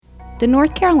The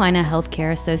North Carolina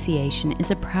Healthcare Association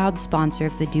is a proud sponsor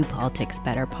of the Do Politics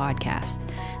Better podcast.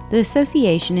 The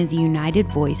association is a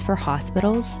united voice for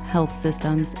hospitals, health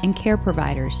systems, and care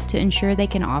providers to ensure they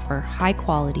can offer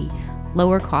high-quality,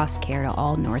 lower-cost care to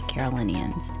all North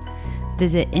Carolinians.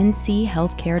 Visit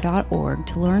nchealthcare.org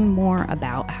to learn more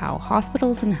about how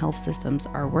hospitals and health systems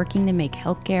are working to make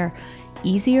healthcare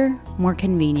easier, more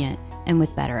convenient, and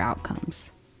with better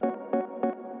outcomes.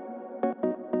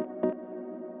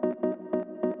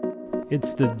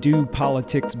 It's the Do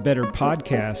Politics Better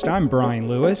podcast. I'm Brian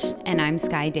Lewis. And I'm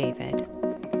Sky David.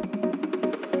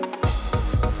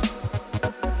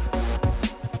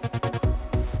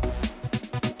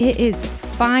 It is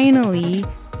finally,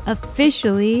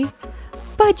 officially,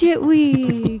 budget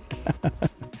week.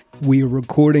 We are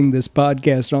recording this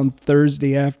podcast on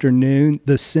Thursday afternoon.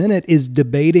 The Senate is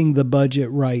debating the budget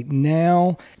right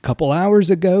now. A couple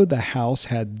hours ago, the House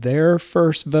had their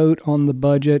first vote on the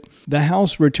budget. The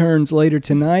House returns later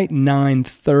tonight,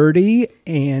 9:30,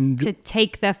 and to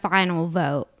take the final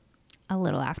vote a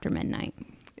little after midnight.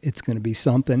 It's going to be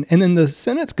something. And then the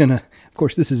Senate's going to, of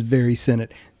course, this is very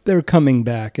Senate. They're coming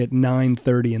back at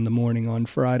 9:30 in the morning on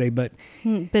Friday, but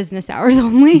business hours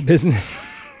only. Business.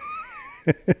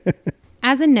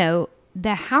 As a note,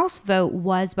 the House vote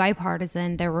was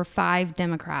bipartisan. There were 5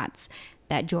 Democrats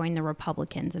that joined the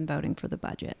Republicans in voting for the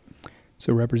budget.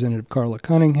 So Representative Carla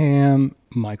Cunningham,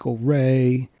 Michael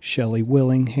Ray, Shelley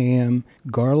Willingham,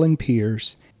 Garland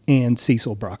Pierce, and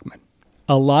Cecil Brockman.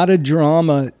 A lot of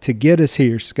drama to get us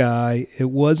here, Sky. It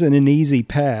wasn't an easy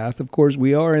path. Of course,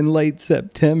 we are in late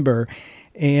September,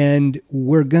 and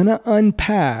we're going to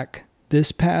unpack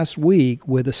this past week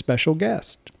with a special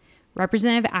guest.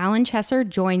 Representative Alan Chesser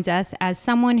joins us as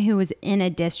someone who was in a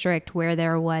district where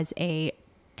there was a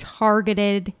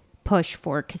targeted push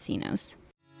for casinos.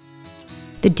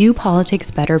 The Do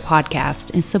Politics Better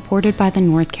podcast is supported by the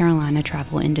North Carolina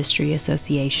Travel Industry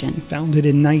Association. Founded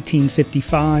in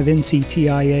 1955,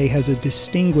 NCTIA has a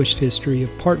distinguished history of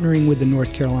partnering with the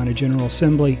North Carolina General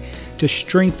Assembly to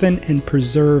strengthen and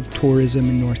preserve tourism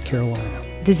in North Carolina.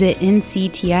 Visit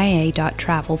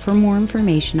nctia.travel for more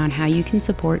information on how you can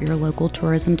support your local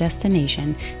tourism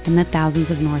destination and the thousands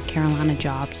of North Carolina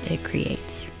jobs it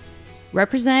creates.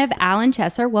 Representative Alan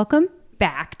Chesser, welcome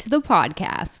back to the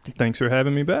podcast. Thanks for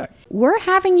having me back. We're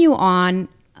having you on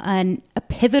a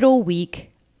pivotal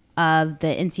week of the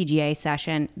NCGA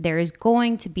session. There is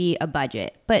going to be a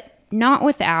budget, but not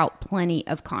without plenty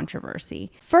of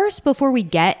controversy. First, before we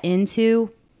get into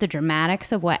the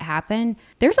dramatics of what happened,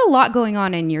 there's a lot going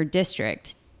on in your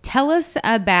district. Tell us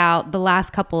about the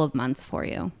last couple of months for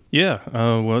you. Yeah.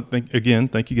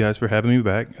 Thank you guys for having me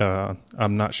back.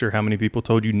 I'm not sure how many people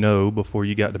told you no before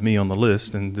you got to me on the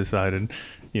list and decided,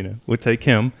 we'll take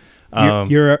him.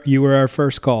 You were our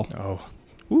first call. Oh,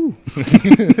 woo.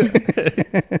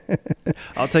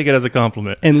 I'll take it as a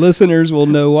compliment. And listeners will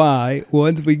know why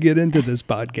once we get into this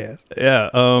podcast.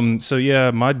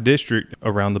 Yeah. My district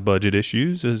around the budget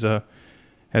issues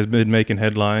has been making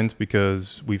headlines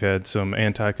because we've had some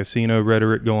anti-casino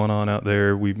rhetoric going on out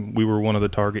there. We were one of the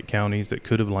target counties that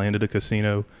could have landed a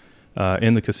casino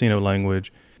in the casino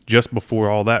language. Just before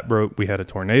all that broke, we had a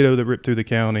tornado that ripped through the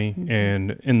county. Mm-hmm.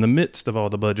 And in the midst of all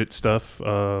the budget stuff,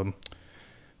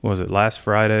 was it last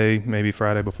Friday, maybe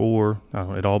Friday before?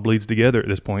 It all bleeds together at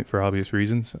this point for obvious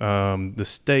reasons. The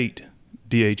state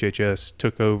DHHS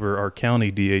took over our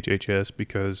county DHHS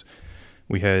because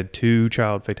we had 2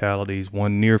 child fatalities,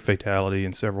 1 near fatality,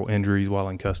 and several injuries while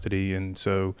in custody. And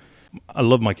so I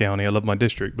love my county, I love my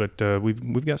district, but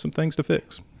we've got some things to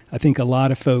fix. I think a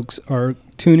lot of folks are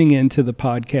tuning into the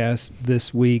podcast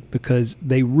this week because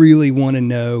they really want to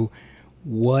know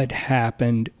what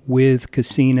happened with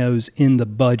casinos in the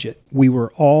budget. We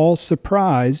were all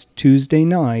surprised Tuesday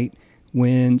night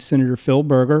when Senator Phil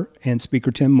Berger and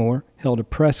Speaker Tim Moore held a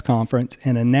press conference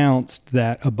and announced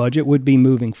that a budget would be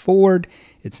moving forward.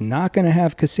 It's not going to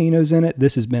have casinos in it.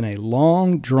 This has been a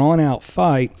long, drawn-out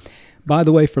fight. By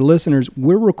the way, for listeners,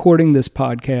 we're recording this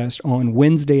podcast on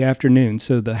Wednesday afternoon,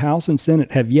 so the House and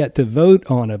Senate have yet to vote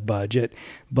on a budget,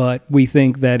 but we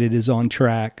think that it is on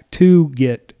track to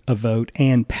get a vote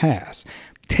and pass.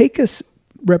 Take us,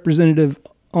 Representative,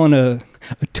 on a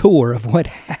tour of what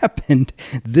happened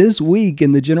this week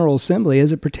in the General Assembly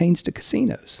as it pertains to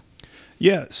casinos.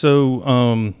 Yeah, so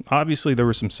obviously there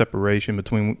was some separation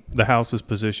between the House's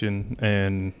position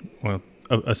and,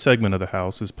 a segment of the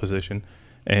House's position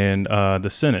and the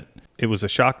Senate. It was a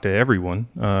shock to everyone.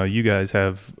 You guys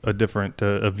have a different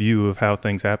a view of how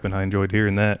things happen. I enjoyed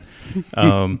hearing that.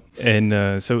 So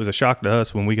it was a shock to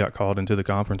us when we got called into the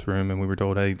conference room and we were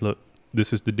told, hey, look,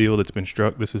 this is the deal that's been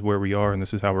struck, this is where we are, and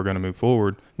this is how we're going to move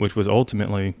forward, which was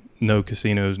ultimately no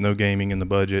casinos, no gaming in the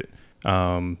budget,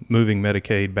 moving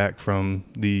Medicaid back from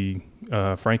the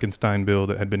Frankenstein bill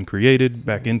that had been created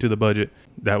back into the budget.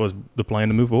 That was the plan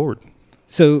to move forward.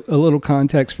 So a little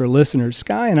context for listeners.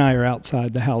 Sky and I are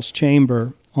outside the House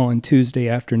chamber on Tuesday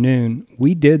afternoon.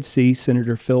 We did see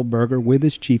Senator Phil Berger with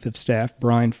his chief of staff,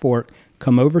 Brian Fork,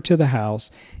 come over to the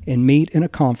House and meet in a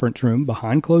conference room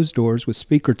behind closed doors with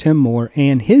Speaker Tim Moore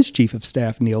and his chief of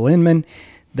staff, Neil Inman.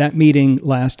 That meeting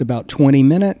lasted about 20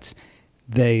 minutes.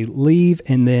 They leave,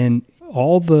 and then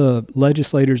all the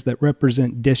legislators that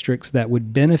represent districts that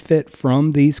would benefit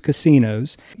from these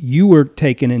casinos, you were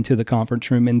taken into the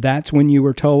conference room, and that's when you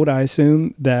were told, I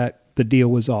assume, that the deal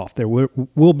was off. There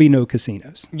will be no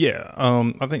casinos. Yeah,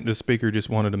 I think the speaker just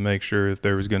wanted to make sure if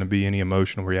there was going to be any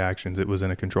emotional reactions, it was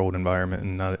in a controlled environment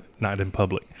and not in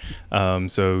public.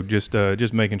 So just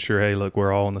making sure, hey, look,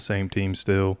 we're all on the same team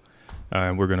still,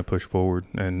 and we're going to push forward.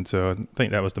 And so I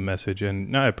think that was the message.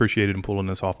 And I appreciated him pulling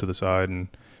this off to the side and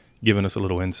giving us a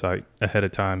little insight ahead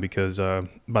of time, because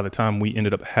by the time we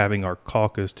ended up having our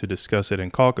caucus to discuss it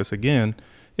in caucus again,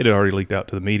 it had already leaked out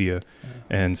to the media.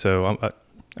 And so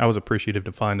I was appreciative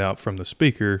to find out from the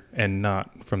speaker and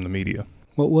not from the media.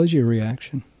 What was your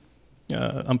reaction?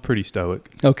 I'm pretty stoic.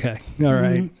 Okay. All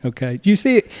right. Okay. Do you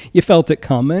see it? You felt it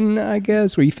coming, I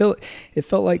guess, or it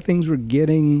felt like things were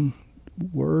getting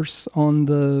worse on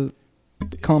the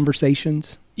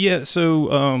conversations? Yeah.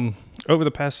 So over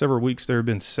the past several weeks, there have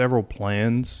been several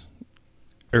plans,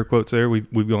 air quotes there.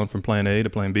 We've gone from plan A to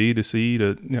plan B to C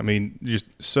to, just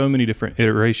so many different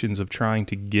iterations of trying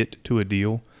to get to a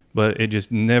deal. But it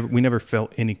just we never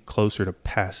felt any closer to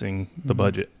passing the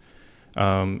budget.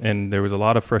 And there was a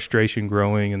lot of frustration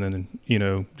growing. And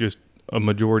then, just a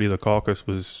majority of the caucus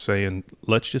was saying,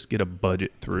 let's just get a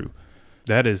budget through.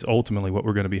 That is ultimately what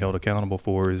we're going to be held accountable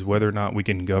for, is whether or not we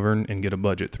can govern and get a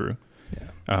budget through.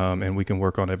 Yeah. And we can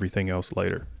work on everything else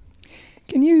later.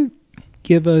 Can you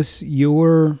give us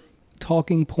your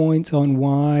talking points on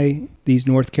why these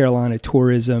North Carolina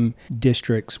tourism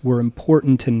districts were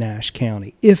important to Nash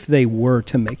County if they were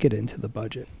to make it into the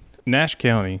budget? Nash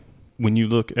County, when you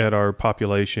look at our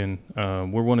population,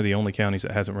 we're one of the only counties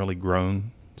that hasn't really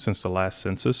grown since the last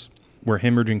census. We're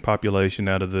hemorrhaging population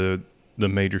out of the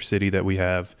major city that we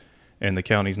have, and the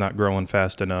county's not growing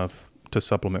fast enough to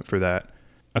supplement for that.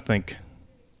 I think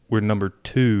we're number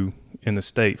 2 in the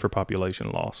state for population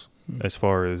loss as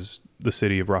far as the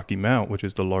city of Rocky Mount, which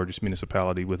is the largest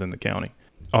municipality within the county.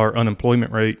 Our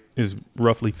unemployment rate is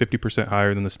roughly 50%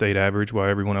 higher than the state average, while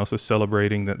everyone else is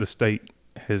celebrating that the state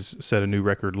has set a new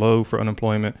record low for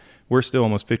unemployment. We're still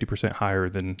almost 50% higher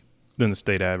than the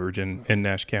state average in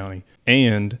Nash County.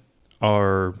 And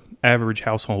our average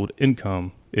household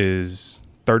income is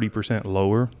 30%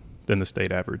 lower than the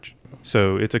state average.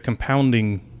 So it's a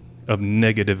compounding of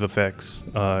negative effects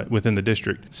within the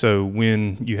district. So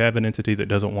when you have an entity that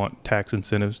doesn't want tax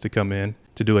incentives to come in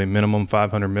to do a minimum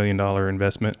 $500 million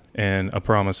investment and a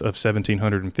promise of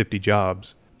 1,750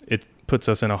 jobs, it puts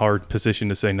us in a hard position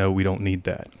to say, no, we don't need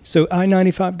that. So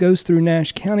I-95 goes through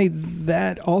Nash County.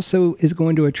 That also is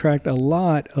going to attract a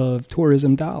lot of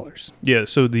tourism dollars. Yeah,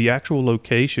 so the actual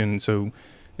location, so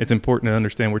it's important to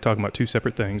understand we're talking about 2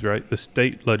 separate things, right? The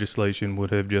state legislation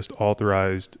would have just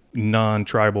authorized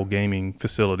non-tribal gaming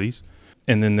facilities.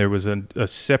 And then there was a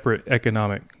separate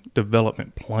economic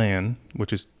development plan,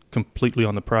 which is completely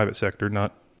on the private sector,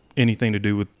 not anything to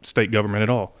do with state government at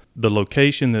all. The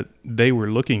location that they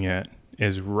were looking at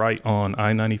is right on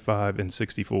I-95 and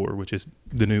 64, which is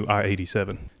the new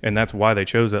I-87. And that's why they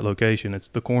chose that location. It's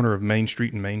the corner of Main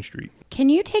Street and Main Street. Can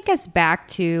you take us back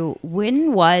to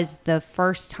when was the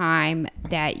first time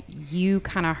that you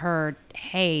kind of heard,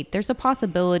 hey, there's a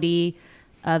possibility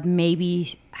of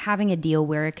maybe having a deal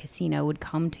where a casino would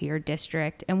come to your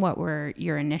district, and what were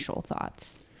your initial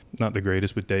thoughts? Not the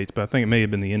greatest with dates, but I think it may have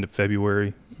been the end of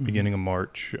February, beginning of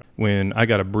March, when I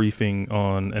got a briefing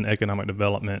on an economic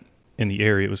development in the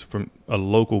area. It was from a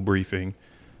local briefing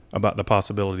about the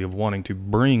possibility of wanting to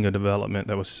bring a development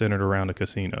that was centered around a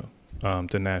casino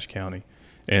to Nash County.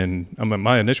 And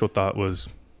my initial thought was,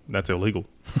 that's illegal.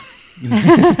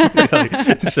 That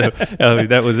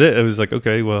was it. It was like,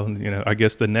 okay, well, I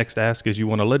guess the next ask is you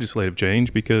want a legislative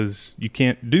change because you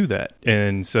can't do that.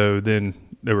 And so then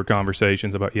there were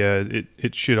conversations about,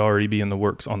 it should already be in the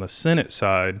works on the Senate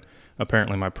side.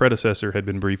 Apparently my predecessor had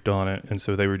been briefed on it, and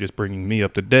so they were just bringing me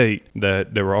up to date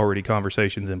that there were already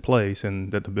conversations in place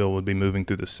and that the bill would be moving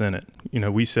through the Senate.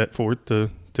 We set forth to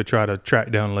try to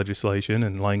track down legislation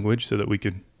and language so that we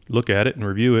could look at it and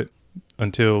review it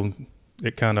until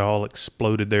it kind of all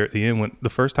exploded there at the end. When the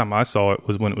first time I saw it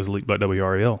was when it was leaked by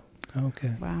WRAL.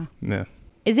 Okay. Wow. Yeah.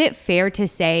 Is it fair to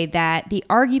say that the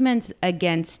arguments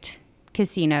against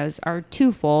casinos are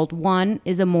twofold? One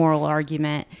is a moral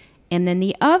argument, and then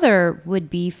the other would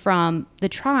be from the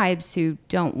tribes who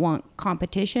don't want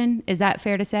competition. Is that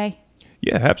fair to say?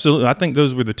 Yeah, absolutely. I think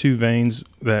those were the two veins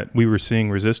that we were seeing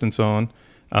resistance on.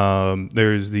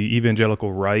 There's the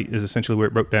evangelical right is essentially where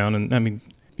it broke down. And I mean,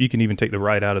 you can even take the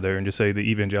right out of there and just say the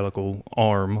evangelical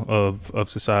arm of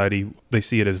society. They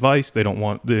see it as vice. They don't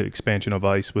want the expansion of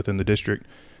vice within the district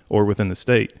or within the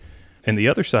state. And the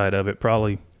other side of it,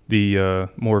 probably the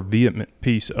more vehement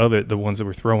piece of it, the ones that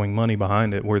were throwing money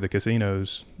behind it, were the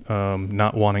casinos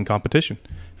not wanting competition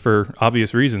for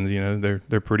obvious reasons. You know,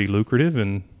 they're pretty lucrative,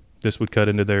 and this would cut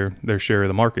into their share of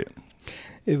the market.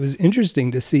 It was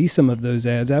interesting to see some of those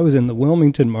ads. I was in the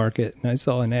Wilmington market, and I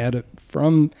saw an ad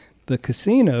from the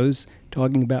casinos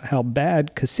talking about how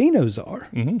bad casinos are.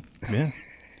 Mm-hmm. Yeah.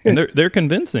 And they're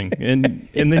convincing. And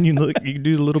then you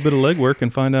do a little bit of legwork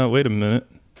and find out, wait a minute,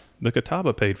 the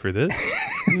Catawba paid for this.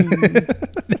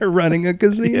 They're running a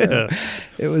casino. Yeah.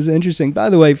 It was interesting. By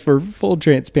the way, for full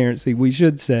transparency, we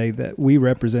should say that we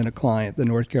represent a client, the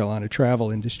North Carolina Travel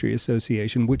Industry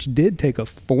Association, which did take a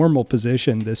formal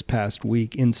position this past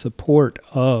week in support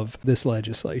of this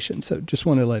legislation. So just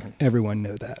want to let everyone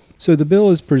know that. So the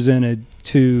bill is presented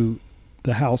to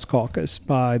the House caucus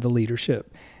by the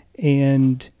leadership,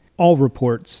 and all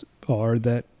reports are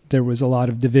that there was a lot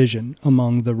of division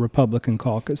among the Republican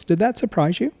caucus. Did that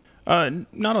surprise you?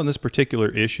 Not on this particular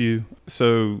issue.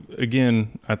 So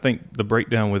again, I think the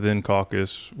breakdown within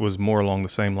caucus was more along the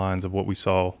same lines of what we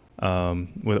saw,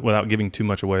 without giving too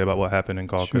much away about what happened in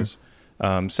caucus.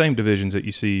 Sure. Same divisions that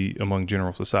you see among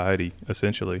general society,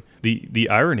 essentially. The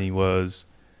irony was,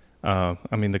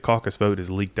 the caucus vote is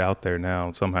leaked out there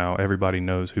now. Somehow everybody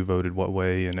knows who voted what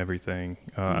way and everything.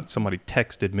 Somebody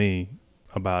texted me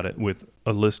about it with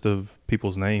a list of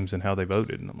people's names and how they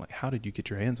voted. And I'm like, how did you get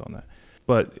your hands on that?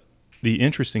 But the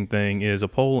interesting thing is a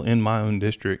poll in my own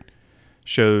district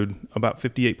showed about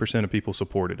 58% of people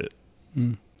supported it.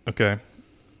 Okay.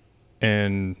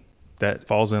 And that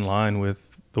falls in line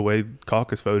with the way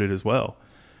caucus voted as well.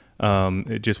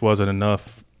 It just wasn't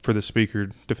enough for the speaker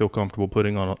to feel comfortable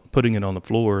putting it on the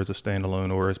floor as a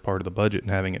standalone or as part of the budget and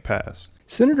having it pass.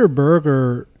 Senator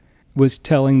Berger was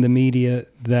telling the media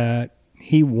that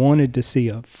he wanted to see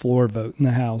a floor vote in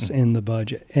the House in the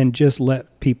budget and just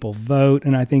let people vote.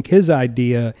 And I think his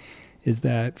idea is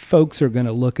that folks are going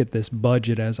to look at this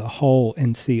budget as a whole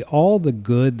and see all the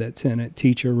good that's in it.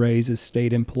 Teacher raises,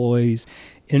 state employees,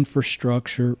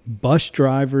 infrastructure, bus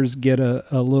drivers get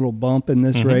a little bump in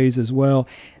this raise as well.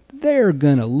 They're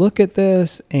going to look at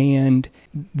this and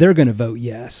they're going to vote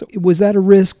yes. Was that a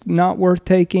risk not worth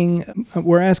taking?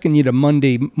 We're asking you to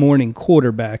Monday morning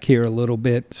quarterback here a little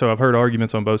bit. So I've heard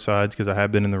arguments on both sides because I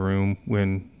have been in the room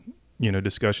when,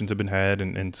 discussions have been had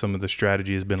and some of the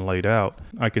strategy has been laid out.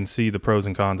 I can see the pros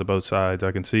and cons of both sides.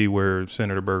 I can see where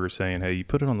Senator Berger's saying, hey, you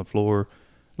put it on the floor,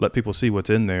 let people see what's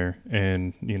in there,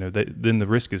 and, then the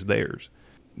risk is theirs.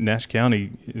 Nash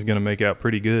County is going to make out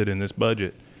pretty good in this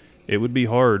budget. It would be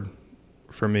hard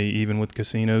for me, even with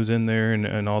casinos in there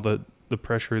and all the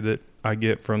pressure that I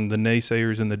get from the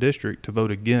naysayers in the district, to vote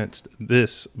against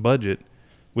this budget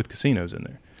with casinos in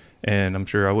there. And I'm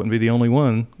sure I wouldn't be the only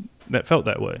one that felt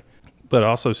that way. But I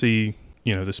also see,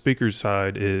 the speaker's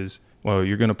side is, well,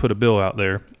 you're going to put a bill out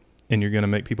there and you're going to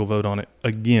make people vote on it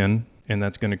again, and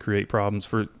that's going to create problems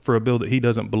for a bill that he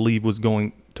doesn't believe was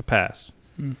going to pass.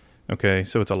 Okay,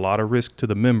 so it's a lot of risk to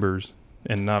the members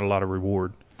and not a lot of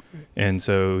reward. And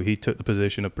so he took the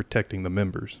position of protecting the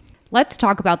members. Let's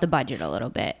talk about the budget a little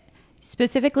bit.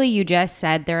 Specifically, you just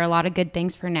said there are a lot of good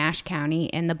things for Nash County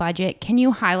in the budget. Can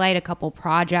you highlight a couple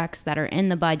projects that are in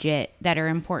the budget that are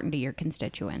important to your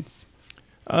constituents?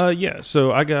 Yeah.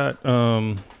 So I got,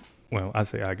 we'll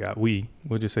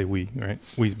just say we, right?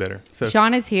 We's better. So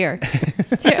Sean is here.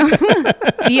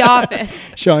 The office.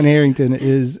 Sean Harrington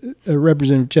is a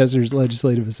Representative Chester's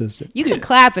legislative assistant. You could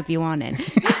clap if you wanted.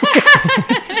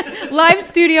 Live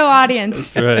studio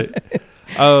audience. That's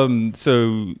right.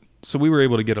 So we were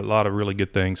able to get a lot of really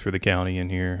good things for the county in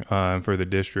here, for the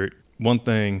district. One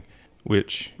thing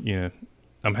which,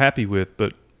 I'm happy with,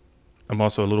 but I'm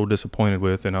also a little disappointed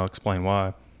with, and I'll explain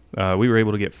why. We were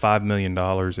able to get $5 million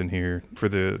in here for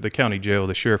the county jail.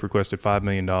 The sheriff requested $5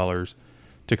 million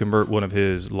to convert one of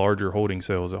his larger holding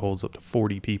cells that holds up to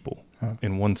 40 people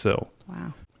in one cell.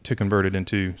 Wow. To convert it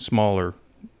into smaller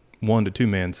 1 to 2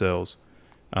 man cells.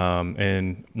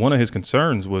 And one of his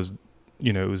concerns was,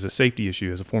 it was a safety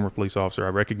issue. As a former police officer, I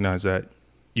recognize that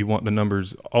you want the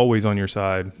numbers always on your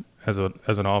side as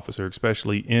an officer,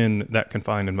 especially in that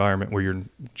confined environment where you're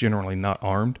generally not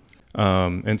armed.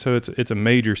 And so it's a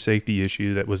major safety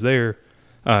issue that was there.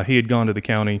 He had gone to the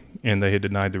county and they had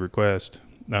denied the request.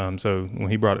 So when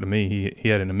he brought it to me, he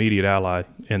had an immediate ally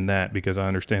in that, because I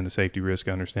understand the safety risk,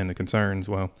 I understand the concerns.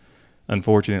 Well,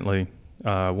 unfortunately,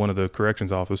 one of the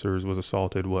corrections officers was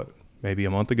assaulted, maybe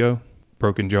a month ago,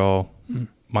 broken jaw,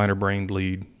 minor brain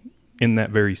bleed in that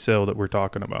very cell that we're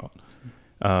talking about.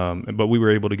 But we were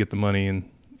able to get the money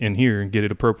in here and get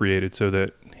it appropriated so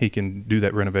that he can do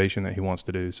that renovation that he wants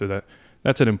to do. So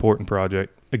that's an important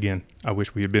project. Again, I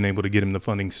wish we had been able to get him the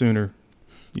funding sooner.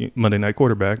 Monday night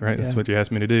quarterback, right? Yeah. That's what you asked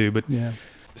me to do. But Yeah.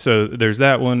 so there's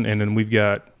that one, and then we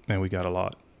got a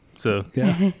lot. So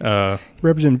Yeah.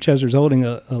 Representative Chester's holding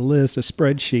a list, a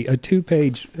spreadsheet, a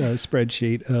 2-page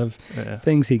spreadsheet of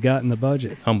things he got in the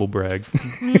budget. Humble brag.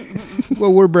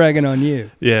 Well, we're bragging on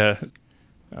you. Yeah.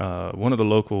 One of the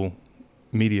local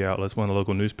media outlets, one of the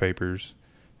local newspapers,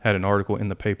 had an article in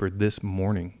the paper this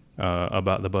morning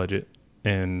about the budget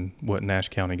and what Nash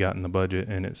County got in the budget,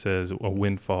 and it says a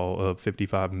windfall of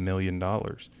 $55 million.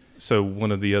 So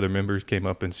one of the other members came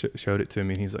up and showed it to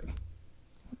me, and he's like,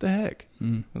 "What the heck?"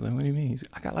 I was like, "What do you mean?" He's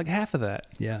like, "I got like half of that."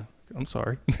 Yeah. I'm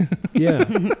sorry. Yeah.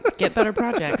 Get better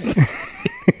projects.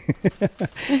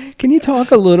 Can you talk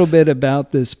a little bit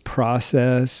about this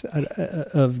process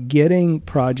of getting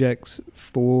projects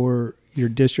for your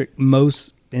district?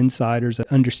 Most insiders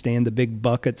understand the big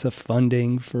buckets of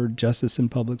funding for justice and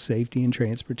public safety and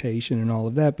transportation and all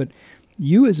of that, but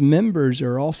you as members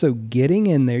are also getting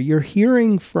in there. You're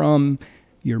hearing from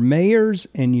your mayors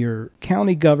and your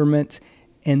county governments,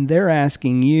 and they're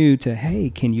asking you to, hey,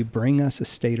 can you bring us a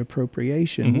state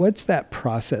appropriation? Mm-hmm. What's that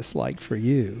process like for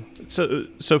you? So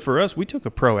for us, we took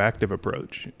a proactive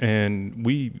approach, and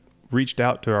we reached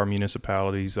out to our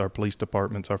municipalities, our police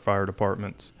departments, our fire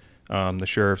departments, the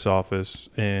sheriff's office,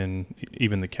 and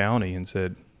even the county, and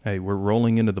said, hey, we're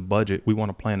rolling into the budget. We want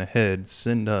to plan ahead.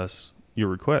 Send us your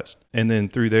request. And then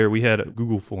through there, we had a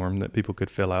Google form that people could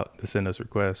fill out to send us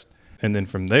requests. And then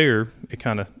from there, it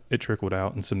trickled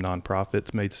out, and some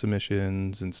nonprofits made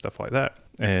submissions and stuff like that.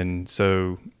 And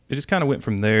so it just kind of went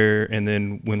from there. And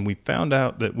then when we found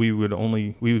out that we would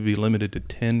be limited to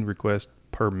 10 requests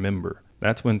per member,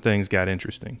 that's when things got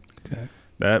interesting. Okay.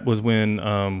 That was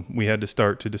when we had to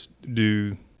start to just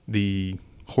do the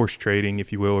horse trading,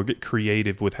 if you will, or get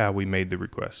creative with how we made the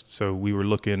request. So we were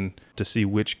looking to see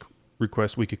which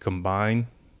request we could combine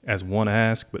as one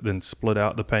ask, but then split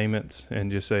out the payments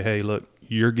and just say, hey, look,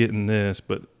 you're getting this,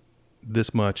 but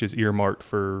this much is earmarked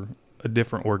for a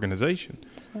different organization.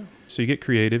 Oh. So you get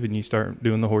creative and you start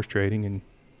doing the horse trading and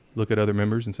look at other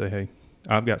members and say, hey,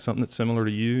 I've got something that's similar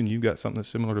to you and you've got something that's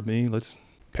similar to me. Let's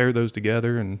pair those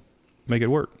together and make it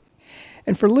work.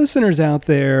 And for listeners out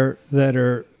there that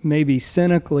are maybe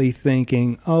cynically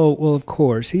thinking, oh, well, of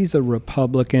course, he's a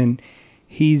Republican.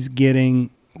 He's getting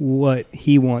what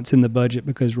he wants in the budget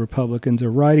because Republicans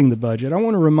are writing the budget. I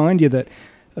want to remind you that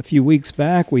a few weeks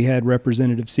back we had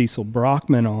Representative Cecil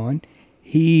Brockman on.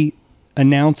 He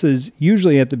announces,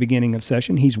 usually at the beginning of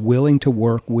session, he's willing to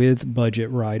work with budget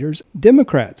writers.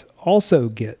 Democrats also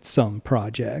get some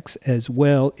projects as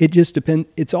well. It just depends.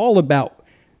 It's all about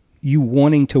you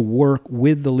wanting to work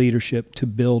with the leadership to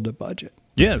build a budget.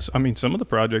 Yes. I mean, some of the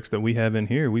projects that we have in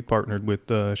here, we partnered with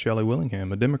Shelley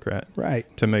Willingham, a Democrat,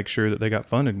 right, to make sure that they got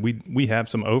funded. We have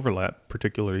some overlap,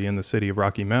 particularly in the city of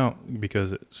Rocky Mount,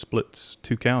 because it splits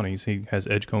two counties. He has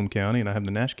Edgecombe County, and I have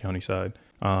the Nash County side.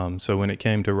 So when it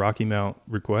came to Rocky Mount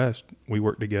request, we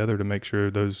worked together to make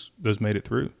sure those made it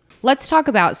through. Let's talk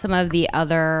about some of the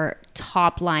other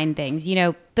top line things. You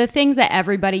know, the things that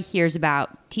everybody hears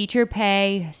about: teacher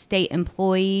pay, state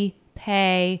employee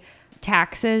pay,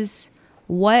 taxes.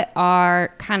 What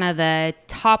are kind of the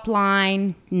top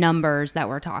line numbers that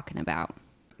we're talking about?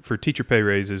 For teacher pay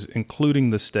raises,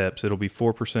 including the steps, it'll be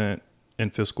 4% in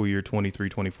fiscal year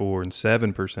 23-24 and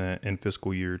 7% in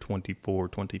fiscal year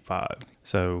 24-25.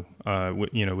 So,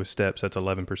 with steps, that's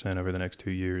 11% over the next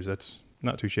 2 years. That's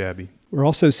not too shabby. We're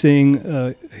also seeing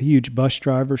a huge bus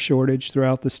driver shortage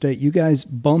throughout the state. You guys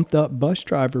bumped up bus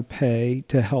driver pay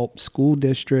to help school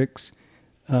districts.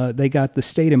 They got the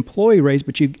state employee raise,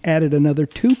 but you added another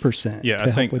 2%. Yeah,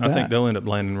 I think they'll end up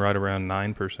landing right around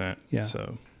 9%. Yeah.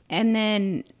 So. And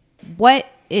then what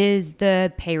is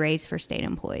the pay raise for state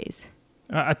employees?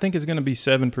 I think it's going to be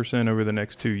 7% over the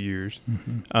next 2 years.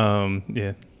 Mm-hmm.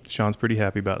 Yeah, Sean's pretty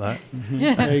happy about that. Mm-hmm.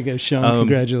 There you go, Sean.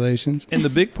 Congratulations. And the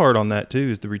big part on that, too,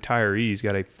 is the retirees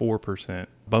got a 4%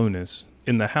 bonus.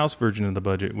 In the House version of the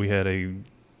budget, we had a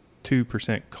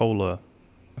 2% COLA.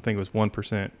 I think it was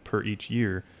 1% per each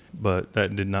year. but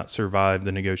that did not survive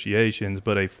the negotiations.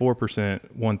 But a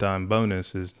 4% one-time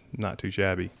bonus is not too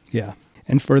shabby. Yeah.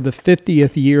 And for the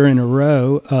 50th year in a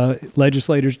row,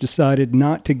 legislators decided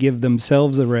not to give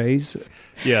themselves a raise.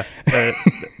 Yeah,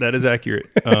 that is accurate.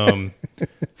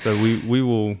 So we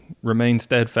will remain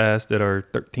steadfast at our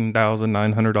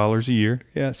 $13,900 a year.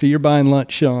 Yeah, so you're buying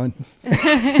lunch, Sean.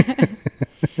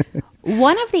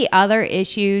 One of the other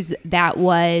issues that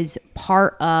was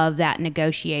part of that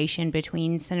negotiation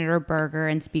between Senator Berger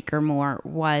and Speaker Moore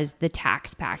was the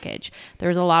tax package. There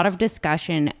was a lot of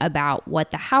discussion about what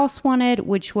the House wanted,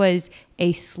 which was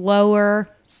a slower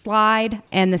slide,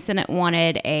 and the Senate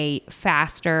wanted a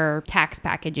faster tax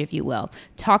package, if you will.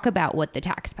 Talk about what the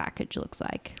tax package looks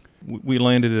like. We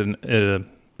landed at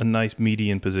a nice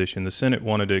median position. The Senate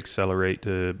wanted to accelerate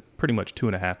to pretty much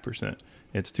 2.5%.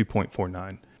 It's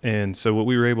 2.49. And so what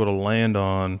we were able to land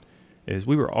on is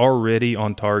we were already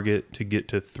on target to get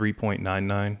to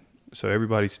 3.99. So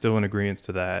everybody's still in agreement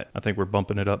to that. I think we're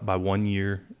bumping it up by 1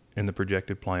 year in the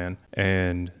projected plan.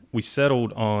 And we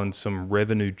settled on some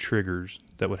revenue triggers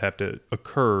that would have to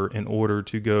occur in order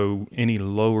to go any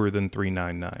lower than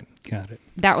 399. Got it.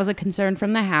 That was a concern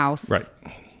from the House. Right.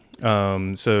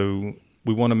 So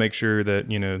we want to make sure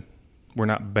that, we're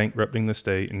not bankrupting the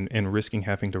state and risking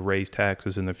having to raise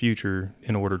taxes in the future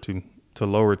in order to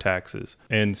lower taxes.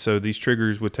 And so these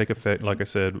triggers would take effect, like I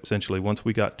said, essentially once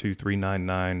we got to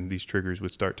 399, these triggers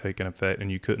would start taking effect, and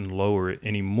you couldn't lower it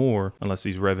anymore unless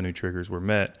these revenue triggers were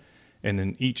met. And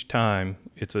then each time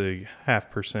it's a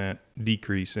 0.5%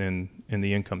 decrease in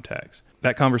the income tax.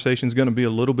 That conversation is going to be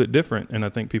a little bit different, and I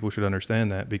think people should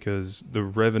understand that, because the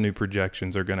revenue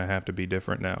projections are going to have to be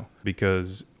different now,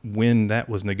 because when that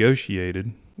was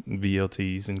negotiated,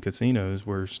 VLTs and casinos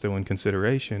were still in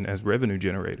consideration as revenue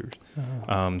generators.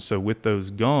 So with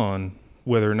those gone,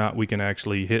 whether or not we can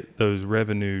actually hit those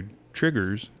revenue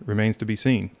triggers remains to be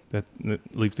seen. That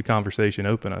leaves the conversation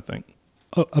open, I think.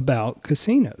 About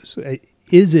casinos.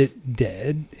 Is it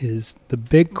dead is the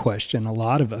big question a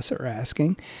lot of us are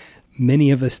asking.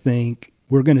 Many of us think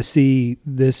we're going to see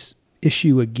this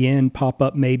issue again pop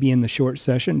up maybe in the short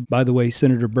session. By the way,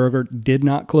 Senator Berger did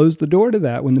not close the door to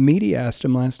that when the media asked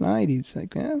him last night. He's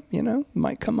like,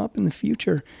 might come up in the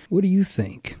future. What do you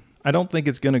think? I don't think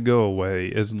it's going to go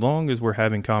away as long as we're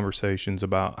having conversations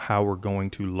about how we're going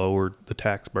to lower the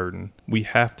tax burden. We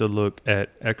have to look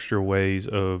at extra ways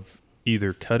of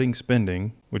either cutting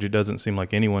spending, which it doesn't seem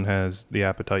like anyone has the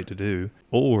appetite to do,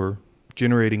 or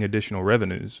generating additional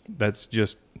revenues. That's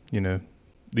just,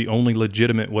 the only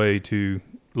legitimate way to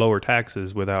lower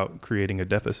taxes without creating a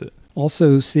deficit.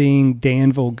 Also seeing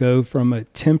Danville go from a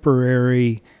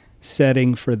temporary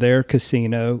setting for their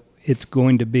casino, it's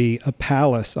going to be a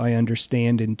palace, I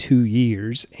understand, in 2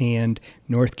 years, and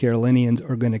North Carolinians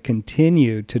are going to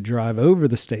continue to drive over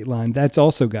the state line. That's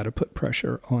also got to put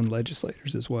pressure on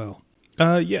legislators as well.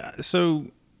 So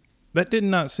that did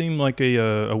not seem like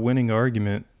a winning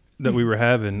argument that we were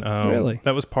having. Really?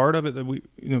 That was part of it.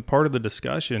 That part of the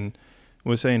discussion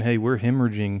was saying, hey, we're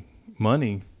hemorrhaging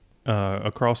money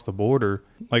across the border.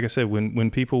 Like I said, when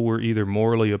people were either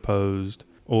morally opposed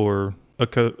or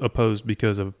opposed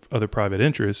because of other private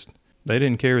interests, they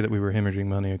didn't care that we were hemorrhaging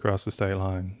money across the state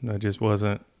line. That just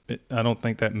wasn't. I don't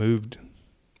think that moved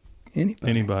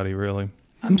anybody really.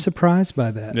 I'm surprised by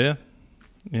that.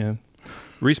 Yeah.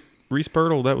 Reese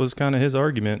Pirtle, that was kind of his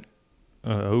argument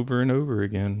over and over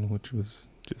again, which was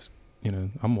just,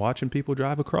 I'm watching people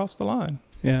drive across the line.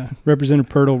 Yeah,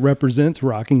 Representative Pirtle represents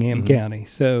Rockingham County.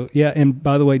 So, yeah, and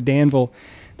by the way, Danville,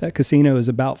 that casino is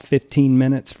about 15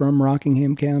 minutes from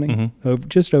Rockingham County,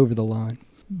 just over the line.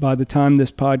 By the time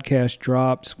this podcast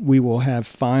drops, we will have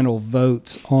final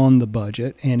votes on the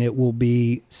budget, and it will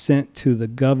be sent to the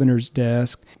governor's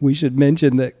desk. We should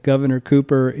mention that Governor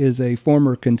Cooper is a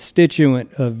former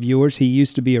constituent of yours. He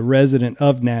used to be a resident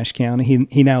of Nash County.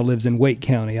 He now lives in Wake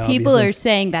County, obviously. People are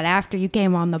saying that after you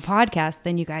came on the podcast,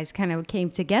 then you guys kind of came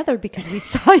together because we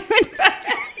saw you in fact.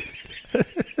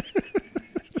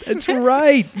 That's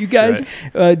right. You guys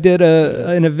did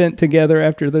an event together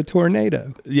after the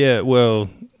tornado. Yeah, well,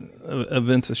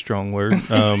 event's a strong word.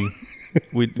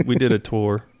 We did a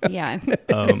tour. Yeah,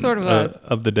 sort of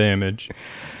of the damage.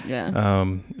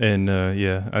 Yeah.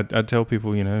 I tell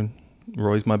people,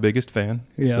 Roy's my biggest fan.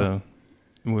 Yeah. So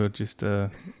we'll just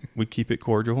we keep it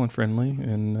cordial and friendly,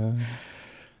 and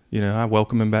I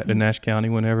welcome him back to Nash County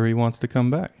whenever he wants to come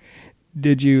back.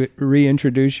 Did you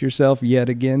reintroduce yourself yet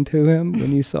again to him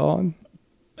when you saw him?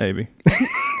 Maybe.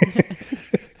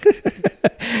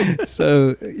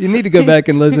 So you need to go back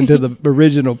and listen to the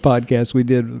original podcast we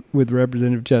did with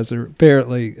Representative Chesser.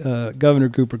 Apparently, Governor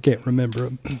Cooper can't remember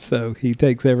him, so he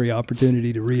takes every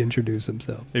opportunity to reintroduce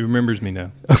himself. He remembers me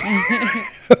now.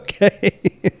 Okay.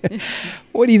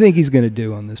 What do you think he's going to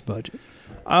do on this budget?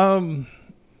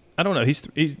 I don't know.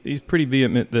 He's pretty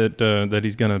vehement that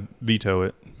he's going to veto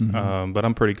it. Mm-hmm. But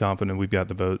I'm pretty confident we've got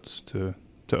the votes to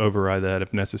override that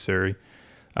if necessary.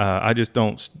 I just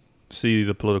don't see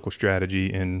the political strategy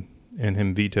in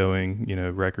him vetoing,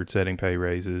 record-setting pay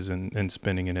raises and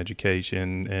spending in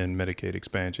education and Medicaid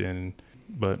expansion.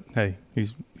 But hey,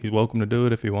 he's welcome to do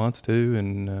it if he wants to,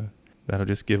 and that'll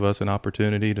just give us an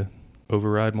opportunity to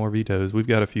override more vetoes. We've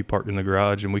got a few parked in the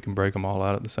garage, and we can break them all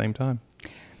out at the same time.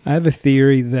 I have a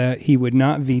theory that he would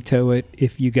not veto it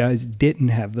if you guys didn't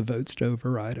have the votes to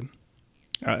override him.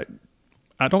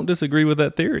 I don't disagree with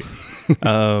that theory,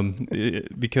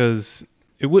 because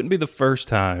it wouldn't be the first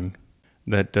time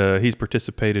that he's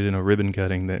participated in a ribbon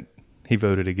cutting that he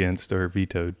voted against or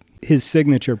vetoed. His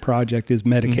signature project is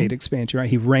Medicaid expansion, right?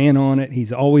 He ran on it.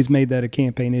 He's always made that a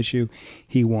campaign issue.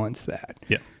 He wants that.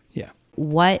 Yeah.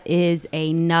 What is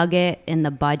a nugget in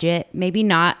the budget? Maybe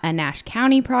not a Nash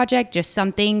County project, just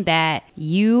something that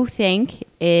you think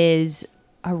is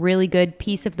a really good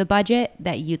piece of the budget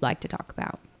that you'd like to talk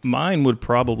about. Mine would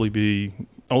probably be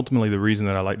ultimately the reason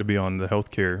that I like to be on the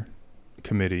healthcare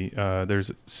committee.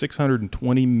 There's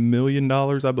 $620 million,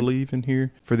 I believe, in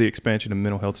here for the expansion of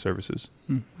mental health services.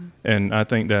 And I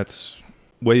think that's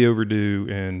way overdue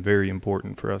and very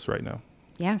important for us right now.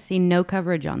 Yeah, see no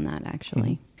coverage on that,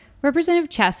 actually. Representative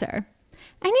Chesser,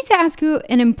 I need to ask you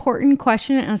an important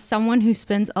question as someone who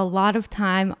spends a lot of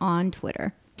time on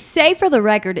Twitter. Say for the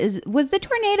record, was the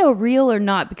tornado real or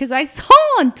not? Because I saw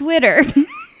on Twitter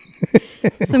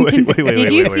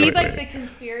Did you see the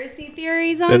conspiracy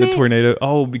theories on it? The tornado?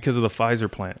 Oh, because of the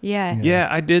Pfizer plant. Yeah,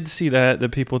 I did see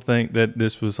that people think that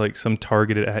this was like some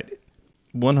targeted act.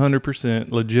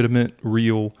 100% legitimate,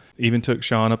 real. Even took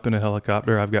Sean up in a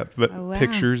helicopter. I've got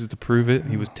pictures to prove it.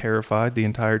 He was terrified the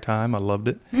entire time. I loved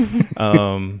it.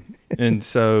 And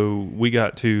so we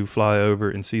got to fly over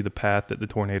and see the path that the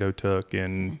tornado took.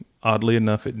 And oddly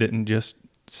enough, it didn't just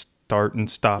start and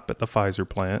stop at the Pfizer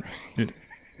plant.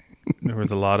 There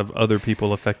was a lot of other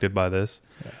people affected by this.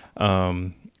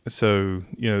 So,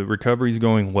 recovery's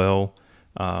going well.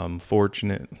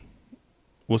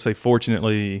 We'll say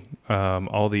fortunately,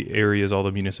 all the areas, all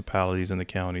the municipalities and the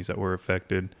counties that were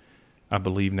affected, I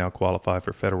believe now qualify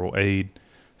for federal aid.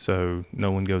 So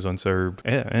no one goes unserved.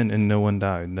 Yeah, and no one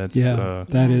died.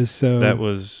 That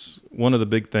was one of the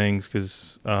big things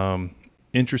because,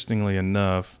 interestingly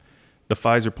enough, the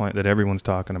Pfizer plant that everyone's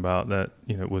talking about that,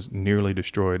 was nearly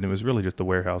destroyed. And it was really just the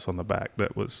warehouse on the back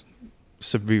that was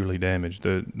severely damaged.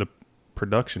 The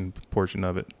production portion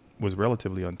of it was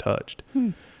relatively untouched.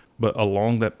 But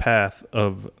along that path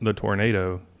of the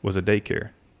tornado was a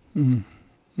daycare.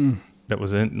 That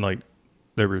was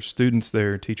there were students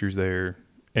there, teachers there,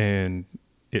 and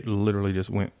it literally just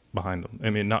went behind them.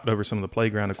 I mean, it knocked over some of the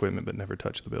playground equipment, but never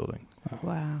touched the building.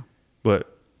 Wow.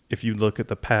 But if you look at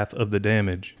the path of the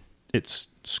damage, it's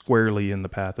squarely in the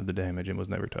path of the damage and was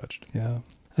never touched. Yeah.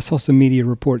 I saw some media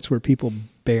reports where people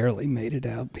barely made it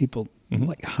out. People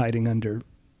hiding under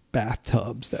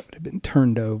bathtubs that would have been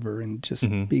turned over and just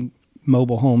being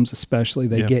mobile homes, especially,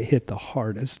 they get hit the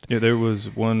hardest. Yeah, there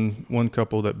was one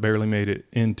couple that barely made it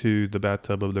into the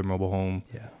bathtub of their mobile home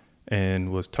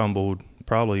and was tumbled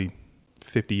probably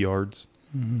 50 yards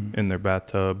in their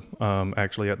bathtub.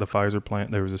 Actually, at the Pfizer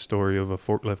plant, there was a story of a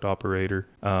forklift operator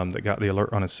that got the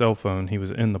alert on his cell phone. He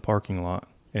was in the parking lot,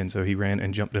 and so he ran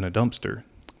and jumped in a dumpster.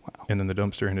 Wow. And then the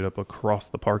dumpster ended up across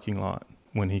the parking lot.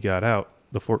 When he got out,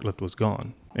 the forklift was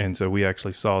gone. And so we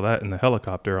actually saw that in the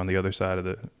helicopter on the other side of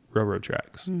the railroad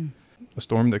tracks. A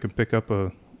storm that could pick up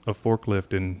a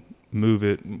forklift and move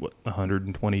it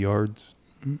 120 yards.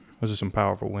 Those are some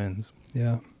powerful winds.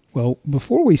 Yeah. Well,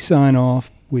 before we sign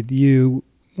off with you,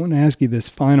 I want to ask you this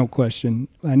final question.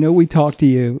 I know we talked to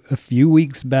you a few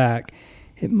weeks back.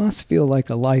 It must feel like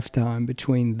a lifetime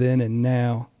between then and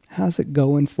now. How's it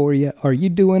going for you? Are you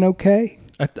doing okay?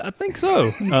 I think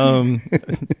so.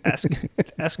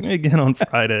 Ask me again on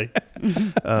Friday.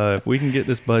 If we can get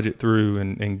this budget through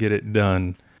and get it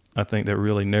done, I think that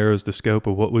really narrows the scope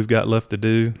of what we've got left to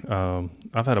do.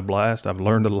 I've had a blast. I've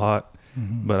learned a lot,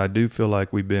 but I do feel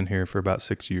like we've been here for about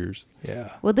 6 years.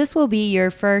 Yeah. Well, this will be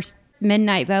your first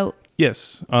midnight vote.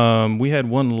 Yes. We had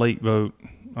one late vote.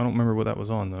 I don't remember what that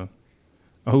was on, though.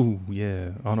 Oh,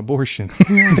 yeah, on abortion.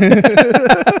 Yeah,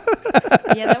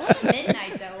 that wasn't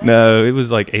midnight, though. No, it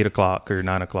was like 8 o'clock or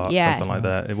 9 o'clock, Yeah. something like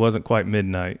that. It wasn't quite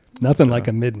midnight. Nothing So, like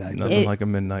a midnight. Nothing like a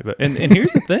midnight vote. And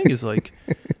here's the thing is like,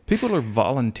 people are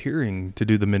volunteering to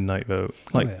do the midnight vote.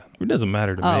 Like, it doesn't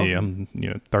matter to me. I'm,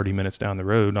 30 minutes down the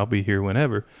road and I'll be here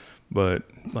whenever. But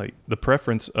like the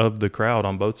preference of the crowd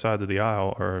on both sides of the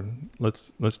aisle are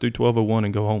let's do 12:01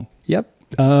 and go home. Yep.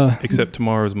 Except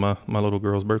tomorrow's my little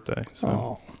girl's birthday.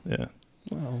 So, yeah.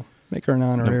 Well, make her an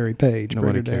honorary page.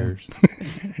 Nobody cares.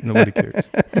 Nobody cares.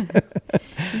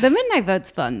 The midnight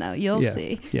vote's fun, though. You'll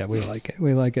see. Yeah, we like it.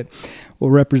 We like it. Well,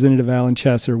 Representative Alan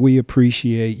Chesser, we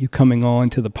appreciate you coming on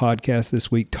to the podcast this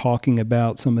week talking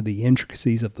about some of the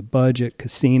intricacies of the budget,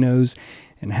 casinos,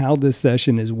 and how this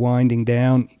session is winding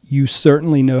down. You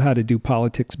certainly know how to do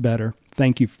politics better.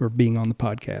 Thank you for being on the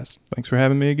podcast. Thanks for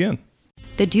having me again.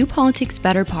 The Do Politics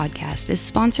Better podcast is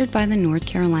sponsored by the North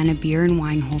Carolina Beer and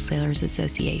Wine Wholesalers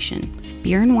Association.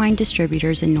 Beer and wine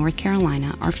distributors in North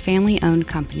Carolina are family-owned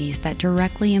companies that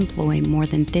directly employ more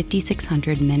than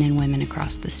 5,600 men and women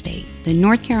across the state. The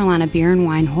North Carolina Beer and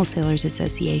Wine Wholesalers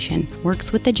Association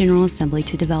works with the General Assembly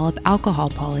to develop alcohol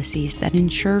policies that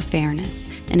ensure fairness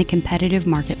in a competitive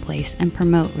marketplace and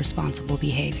promote responsible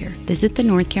behavior. Visit the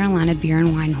North Carolina Beer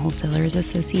and Wine Wholesalers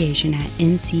Association at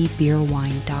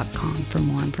ncbeerwine.com for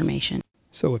more information.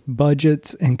 So if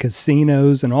budgets and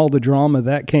casinos and all the drama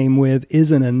that came with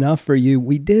isn't enough for you,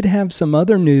 we did have some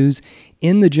other news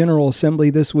in the General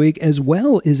Assembly this week, as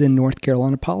well as in North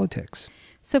Carolina politics.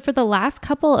 So for the last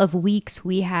couple of weeks,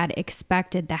 we had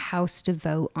expected the House to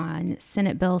vote on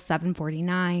Senate Bill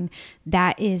 749.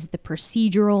 That is the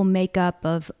procedural makeup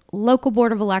of local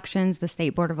board of elections, the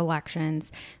state board of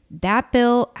elections. That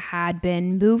bill had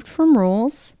been moved from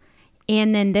rules.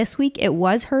 And then this week it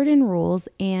was heard in rules,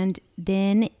 and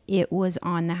then it was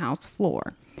on the House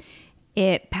floor.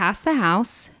 It passed the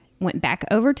House, went back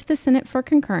over to the Senate for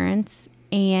concurrence,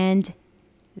 and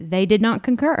they did not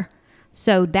concur.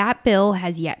 So that bill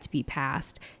has yet to be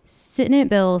passed. Senate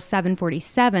Bill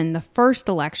 747, the first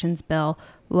elections bill,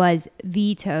 was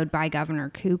vetoed by Governor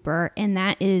Cooper, and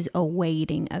that is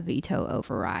awaiting a veto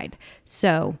override.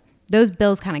 So those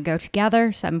bills kind of go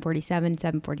together, 747,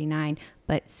 749,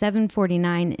 but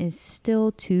 749 is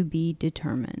still to be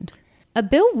determined. A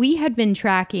bill we had been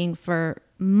tracking for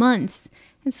months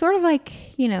and sort of like,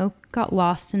 got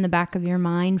lost in the back of your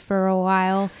mind for a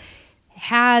while,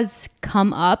 has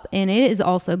come up, and it is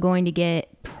also going to get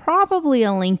probably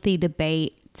a lengthy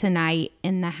debate tonight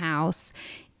in the House.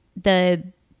 The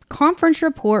conference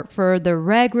report for the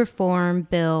Reg Reform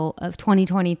Bill of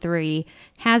 2023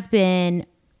 has been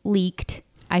leaked,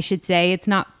 I should say. It's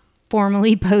not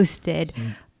formally posted,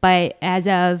 but as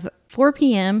of 4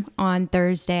 p.m. on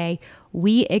Thursday,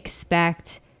 we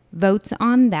expect votes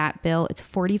on that bill. It's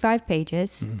 45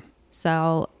 pages,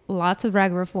 so lots of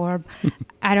reg reform.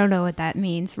 I don't know what that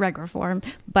means, reg reform,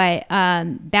 but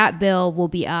that bill will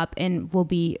be up and will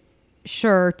be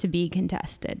sure to be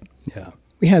contested. Yeah.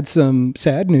 We had some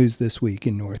sad news this week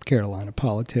in North Carolina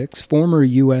politics. Former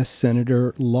U.S.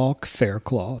 Senator Locke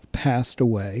Faircloth passed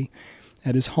away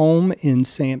at his home in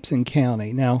Sampson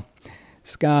County. Now,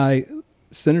 this guy,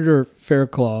 Senator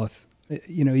Faircloth,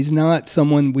 he's not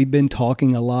someone we've been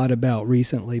talking a lot about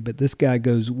recently, but this guy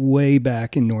goes way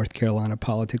back in North Carolina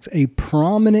politics, a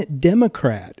prominent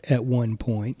Democrat at one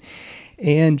point,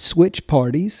 and switched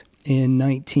parties in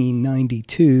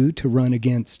 1992 to run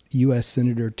against U.S.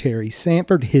 Senator Terry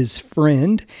Sanford, his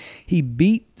friend. He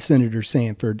beat Senator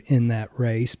Sanford in that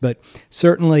race, but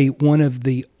certainly one of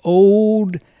the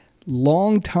old,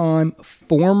 longtime,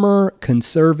 former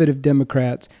conservative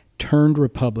Democrats turned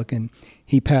Republican.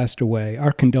 He passed away.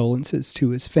 Our condolences to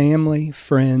his family,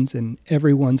 friends, and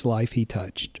everyone's life he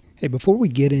touched. Hey, before we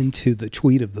get into the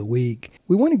tweet of the week,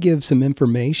 we want to give some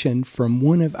information from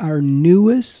one of our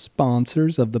newest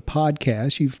sponsors of the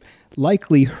podcast. You've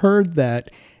likely heard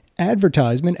that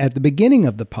advertisement at the beginning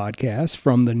of the podcast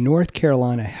from the North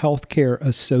Carolina Healthcare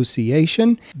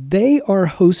Association. They are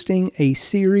hosting a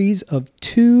series of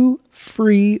 2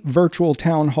 free virtual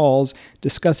town halls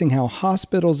discussing how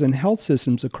hospitals and health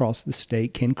systems across the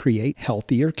state can create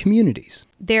healthier communities.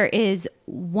 There is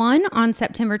one on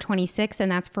September 26th,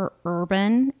 and that's for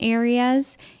urban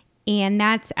areas, and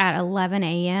that's at 11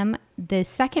 a.m. The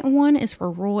second one is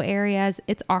for rural areas.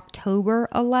 It's October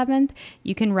 11th.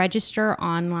 You can register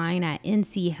online at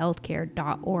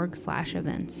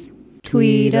nchealthcare.org/events.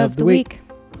 Tweet of the week.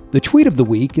 The Tweet of the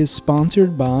Week is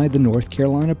sponsored by the North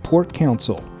Carolina Pork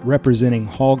Council, representing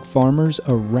hog farmers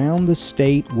around the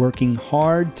state working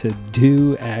hard to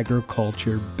do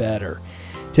agriculture better.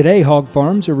 Today, hog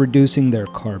farms are reducing their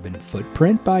carbon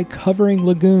footprint by covering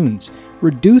lagoons,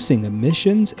 reducing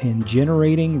emissions, and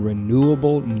generating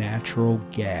renewable natural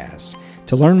gas.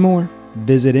 To learn more,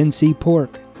 visit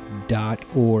ncpork.org.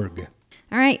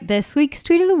 All right, this week's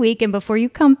tweet of the week, and before you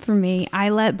come for me, I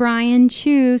let Brian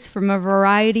choose from a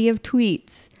variety of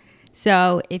tweets.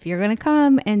 So if you're going to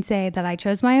come and say that I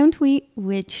chose my own tweet,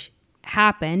 which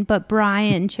happened, but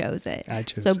Brian chose it. I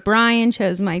chose So it. Brian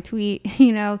chose my tweet.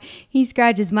 You know, he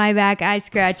scratches my back, I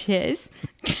scratch his.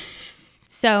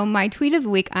 So my tweet of the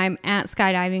week, I'm at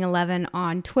skydiving11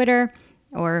 on Twitter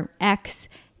or X,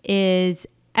 is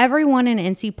everyone in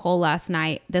NC poll last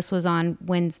night. This was on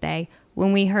Wednesday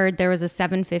when we heard there was a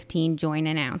 7:15 join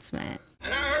announcement.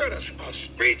 And I heard a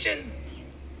screeching,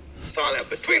 something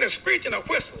between a screech and a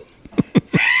whistle.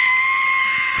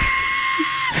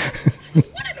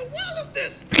 What in the world is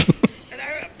this? And I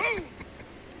heard a boom.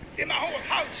 Then my whole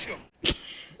house shook.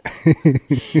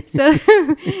 So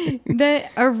the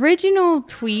original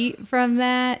tweet from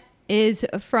that is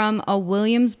from a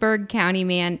Williamsburg County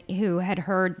man who had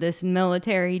heard this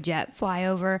military jet fly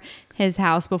over his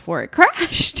house before it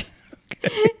crashed.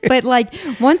 But like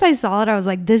once I saw it, I was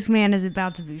like, this man is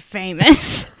about to be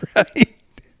famous. Right.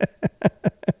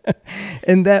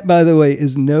 And that, by the way,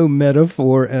 is no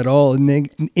metaphor at all in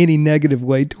any negative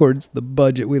way towards the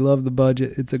budget. We love the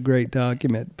budget. It's a great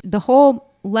document. The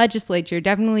whole legislature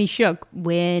definitely shook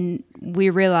when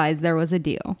we realized there was a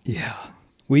deal. Yeah.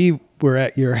 We were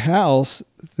at your house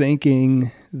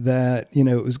thinking that,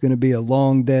 it was going to be a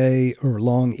long day or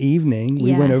long evening.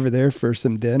 We went over there for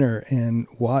some dinner and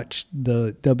watched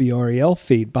the WREL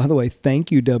feed. By the way,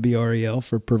 thank you, WREL,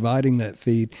 for providing that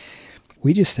feed.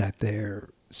 We just sat there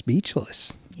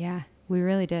speechless. Yeah, we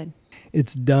really did.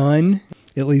 It's done.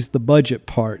 At least the budget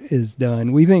part is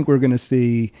done. We think we're going to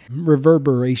see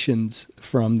reverberations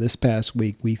from this past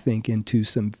week, we think, into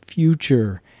some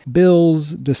future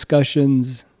bills,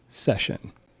 discussions,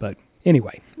 session. But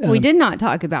anyway. We did not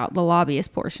talk about the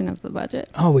lobbyist portion of the budget.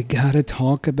 Oh, we got to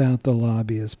talk about the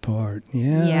lobbyist part.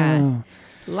 Yeah. Yeah.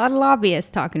 A lot of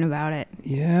lobbyists talking about it.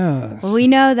 Yeah. Well, we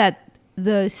know that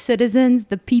the citizens,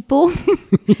 the people,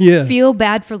 Yeah. feel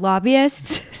bad for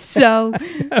lobbyists. So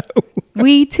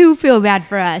we too feel bad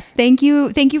for us. Thank you.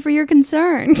 Thank you for your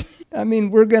concern. I mean,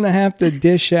 we're going to have to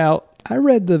dish out, I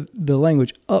read the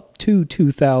language, up to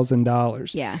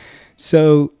 $2,000. Yeah.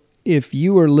 So if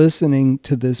you are listening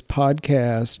to this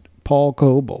podcast, Paul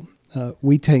Coble,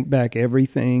 we take back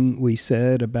everything we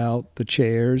said about the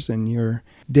chairs and your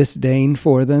disdain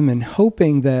for them, and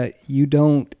hoping that you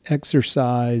don't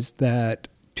exercise that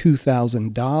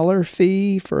 $2,000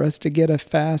 fee for us to get a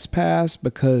fast pass,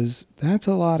 because that's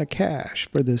a lot of cash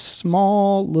for this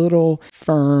small little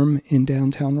firm in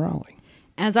downtown Raleigh.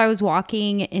 As I was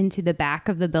walking into the back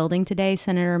of the building today,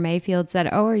 Senator Mayfield said,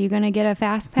 "Oh, are you going to get a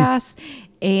fast pass?"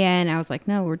 And I was like,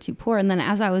 "No, we're too poor." And then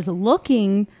as I was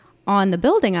looking on the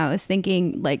building, I was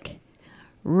thinking, like,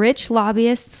 rich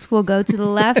lobbyists will go to the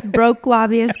left, broke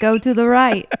lobbyists go to the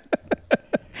right.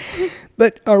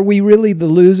 But are we really the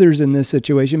losers in this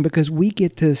situation? Because we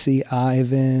get to see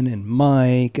Ivan and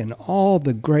Mike and all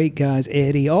the great guys,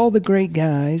 Eddie, all the great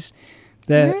guys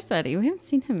that... Where's Eddie? We haven't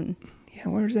seen him. Yeah,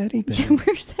 where's Eddie been? Yeah,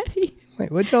 where's Eddie?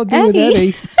 Wait, what'd y'all do with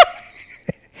Eddie?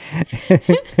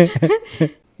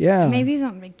 Yeah. Maybe he's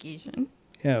on vacation.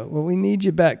 Yeah, well, we need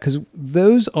you back, because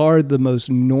those are the most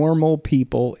normal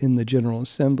people in the General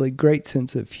Assembly. Great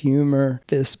sense of humor,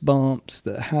 fist bumps,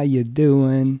 the how you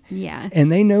doing. Yeah.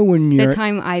 And they know when you're... The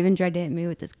time Ivan tried to hit me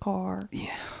with his car.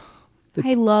 Yeah.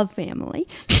 I love family.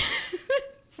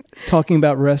 Talking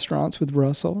about restaurants with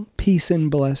Russell, peace and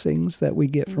blessings that we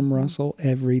get from Russell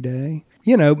every day.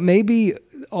 Maybe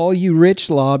all you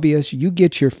rich lobbyists, you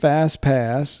get your fast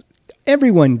pass.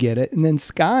 Everyone get it. And then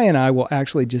Sky and I will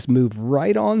actually just move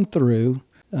right on through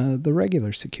the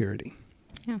regular security.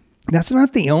 Yeah. That's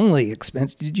not the only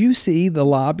expense. Did you see the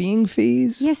lobbying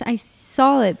fees? Yes, I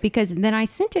saw it, because then I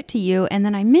sent it to you, and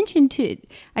then I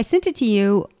sent it to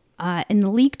you in the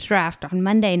leaked draft on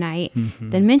Monday night,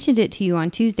 then mentioned it to you on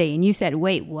Tuesday, and you said,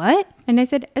 "Wait, what?" And I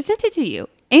said, "I sent it to you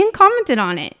and commented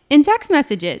on it in text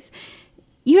messages.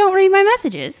 You don't read my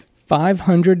messages."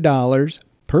 $500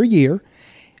 per year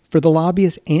for the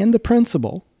lobbyist and the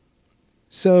principal.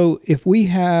 So if we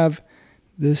have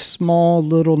this small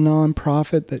little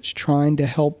nonprofit that's trying to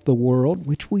help the world,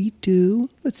 which we do,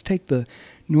 let's take the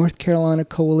North Carolina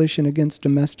Coalition Against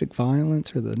Domestic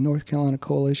Violence or the North Carolina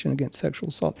Coalition Against Sexual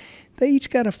Assault. They each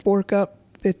got to fork up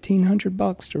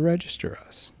 $1,500 to register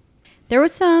us. There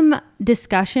was some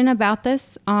discussion about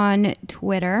this on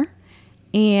Twitter,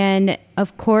 And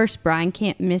of course, Brian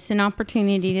can't miss an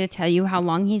opportunity to tell you how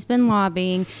long he's been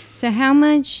lobbying. So how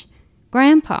much,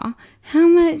 Grandpa, how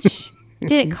much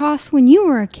did it cost when you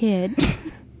were a kid?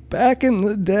 Back in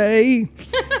the day,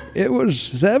 it was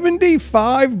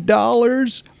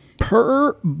 $75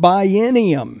 per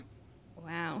biennium.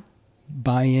 Wow.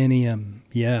 Biennium.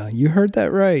 Yeah, you heard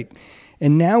that right.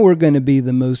 And now we're going to be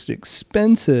the most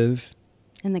expensive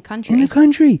In the country. in the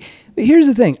country. But here's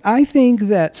the thing. I think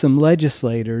that some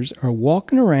legislators are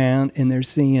walking around and they're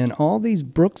seeing all these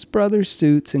Brooks Brothers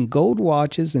suits and gold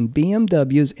watches and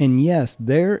BMWs. And yes,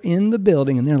 they're in the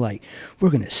building and they're like, we're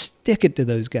going to stick it to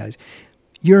those guys.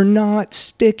 You're not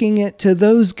sticking it to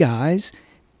those guys.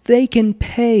 They can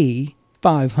pay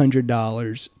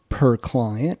 $500 per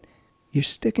client. You're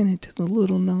sticking it to the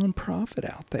little nonprofit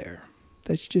out there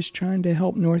that's just trying to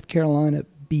help North Carolina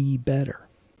be better.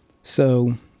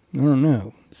 So, I don't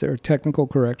know. Is there a technical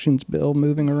corrections bill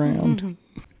moving around? Mm-hmm.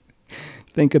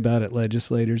 Think about it,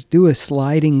 legislators. Do a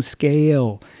sliding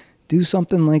scale. Do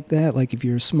something like that. Like if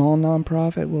you're a small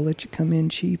nonprofit, we'll let you come in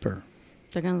cheaper.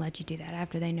 They're going to let you do that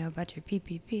after they know about your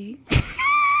PPP.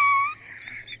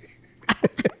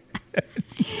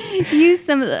 Use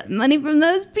some of the money from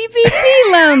those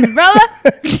PPP loans, brother.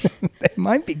 They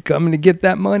might be coming to get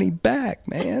that money back,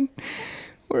 man.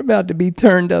 We're about to be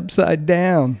turned upside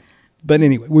down. But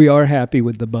anyway, we are happy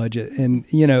with the budget. And,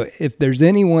 you know, if there's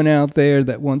anyone out there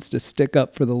that wants to stick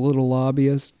up for the little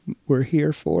lobbyists, we're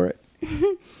here for it.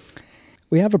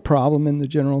 We have a problem in the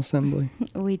General Assembly.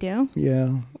 We do?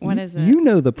 Yeah. What is it? You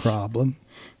know the problem.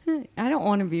 I don't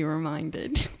want to be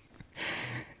reminded.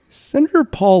 Senator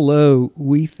Paul Lowe,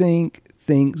 we think,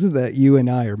 thinks that you and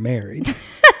I are married.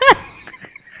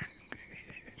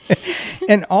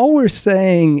 And all we're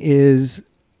saying is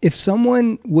if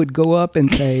someone would go up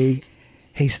and say,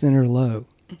 hey, Senator Lowe,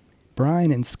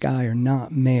 Brian and Sky are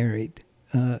not married,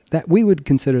 that we would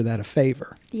consider that a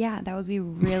favor. Yeah, that would be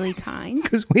really kind.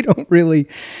 Because we don't really...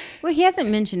 Well, he hasn't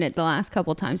mentioned it the last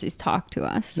couple of times he's talked to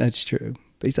us. That's true.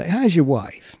 But he's like, how's your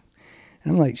wife?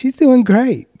 And I'm like, she's doing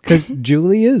great. Because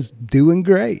Julie is doing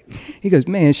great. He goes,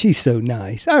 man, she's so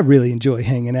nice. I really enjoy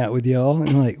hanging out with y'all. And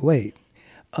I'm like, wait.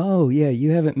 Oh, yeah,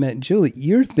 you haven't met Julie.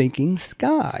 You're thinking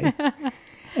Sky.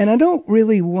 And I don't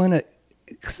really want to...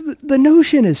 Because the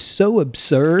notion is so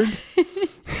absurd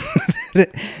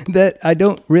that I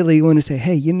don't really want to say,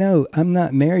 hey, you know, I'm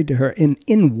not married to her. And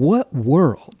in what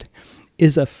world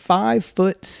is a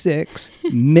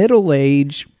 5'6",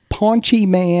 middle-aged, paunchy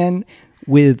man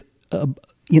with a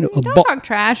Don't talk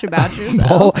trash about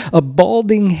yourself. a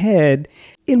balding head?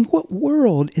 In what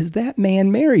world is that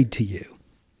man married to you?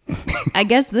 I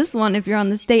guess this one, if you're on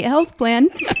the state health plan,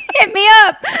 hit me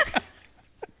up.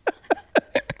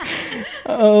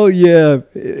 Oh, yeah.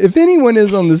 If anyone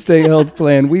is on the state health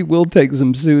plan, we will take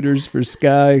some suitors for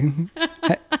Sky.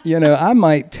 You know, I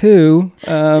might too.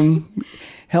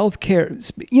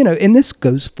 Healthcare, you know, and this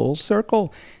goes full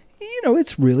circle. You know,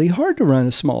 it's really hard to run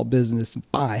a small business,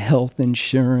 buy health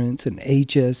insurance and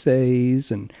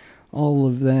HSAs and all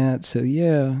of that. So,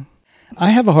 yeah, I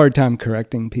have a hard time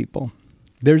correcting people.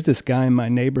 There's this guy in my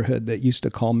neighborhood that used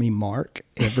to call me Mark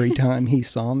every time he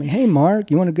saw me. Hey, Mark,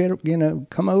 you want to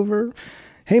come over?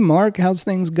 Hey, Mark, how's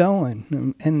things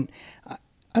going? And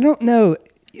I don't know,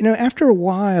 after a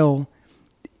while,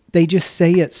 they just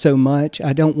say it so much.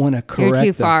 I don't want to correct them.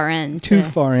 You're too far in. Too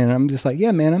far in. I'm just like,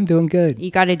 yeah, man, I'm doing good. You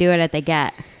got to do it at the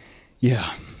get.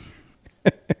 Yeah.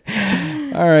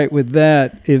 All right. With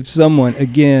that, if someone,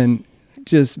 again,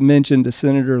 just mentioned to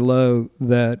Senator Lowe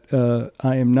that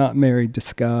I am not married to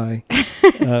Sky,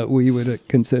 we would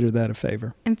consider that a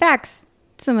favor. In fact,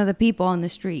 some of the people on the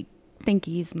street think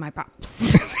he's my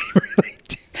pops. They really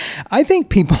do. I think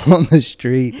people on the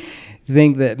street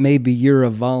think that maybe you're a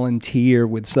volunteer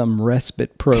with some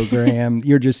respite program.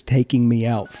 You're just taking me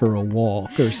out for a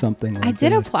walk or something like that. I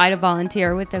did apply to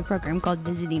volunteer with a program called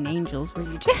Visiting Angels, where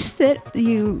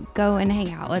you go and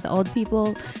hang out with old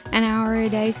people an hour a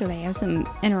day so they have some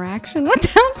interaction with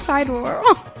the outside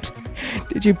world.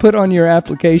 Did you put on your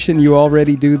application you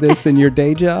already do this in your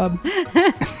day job?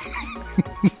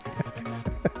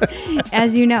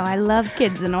 As you know, I love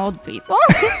kids and old people.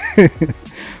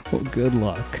 Well, good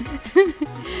luck.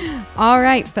 All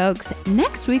right, folks.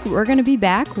 Next week, we're going to be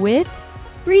back with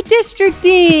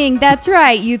redistricting. That's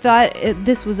right. You thought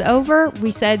this was over.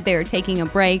 We said they were taking a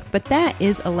break, but that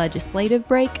is a legislative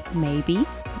break. Maybe.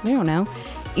 We don't know.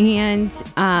 And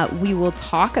we will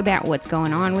talk about what's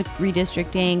going on with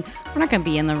redistricting. We're not going to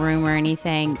be in the room or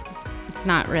anything. It's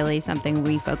not really something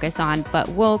we focus on, but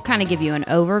we'll kind of give you an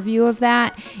overview of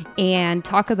that and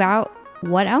talk about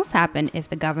what else happened if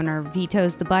the governor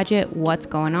vetoes the budget, what's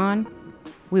going on.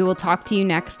 We will talk to you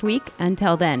next week.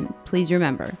 Until then, please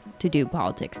remember to do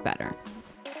politics better.